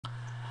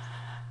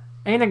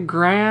Ain't it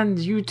grand?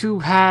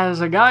 YouTube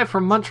has a guy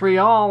from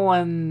Montreal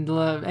and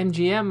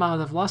MGM out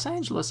of Los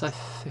Angeles,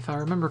 if I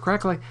remember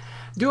correctly,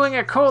 doing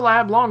a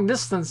collab long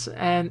distance,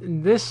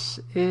 and this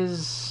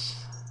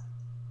is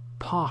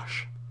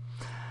posh.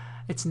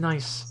 It's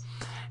nice.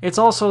 It's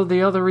also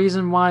the other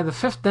reason why the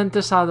fifth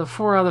dentist out of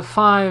 4 out of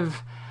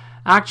 5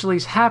 actually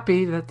is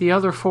happy that the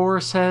other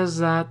 4 says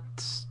that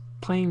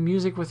playing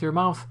music with your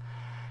mouth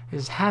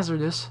is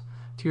hazardous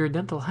to your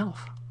dental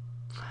health.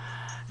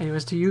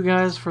 Anyways, to you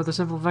guys, for the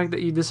simple fact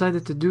that you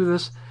decided to do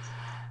this,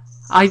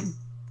 I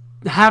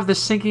have the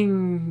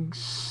sinking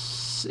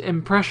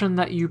impression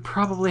that you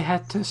probably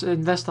had to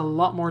invest a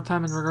lot more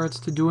time in regards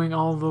to doing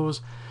all those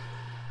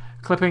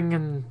clipping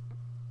and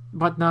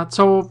whatnot.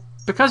 So,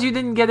 because you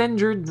didn't get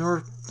injured,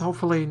 or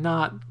hopefully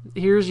not,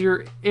 here's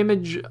your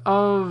image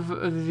of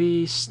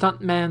the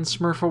Stuntman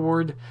Smurf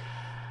Award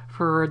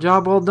for a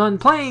job well done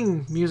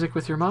playing music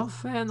with your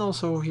mouth, and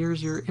also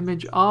here's your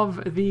image of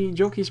the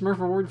Jokey Smurf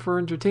Award for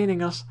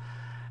entertaining us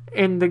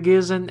in the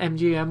Guiz and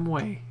MGM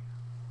way.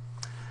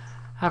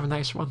 Have a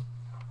nice one.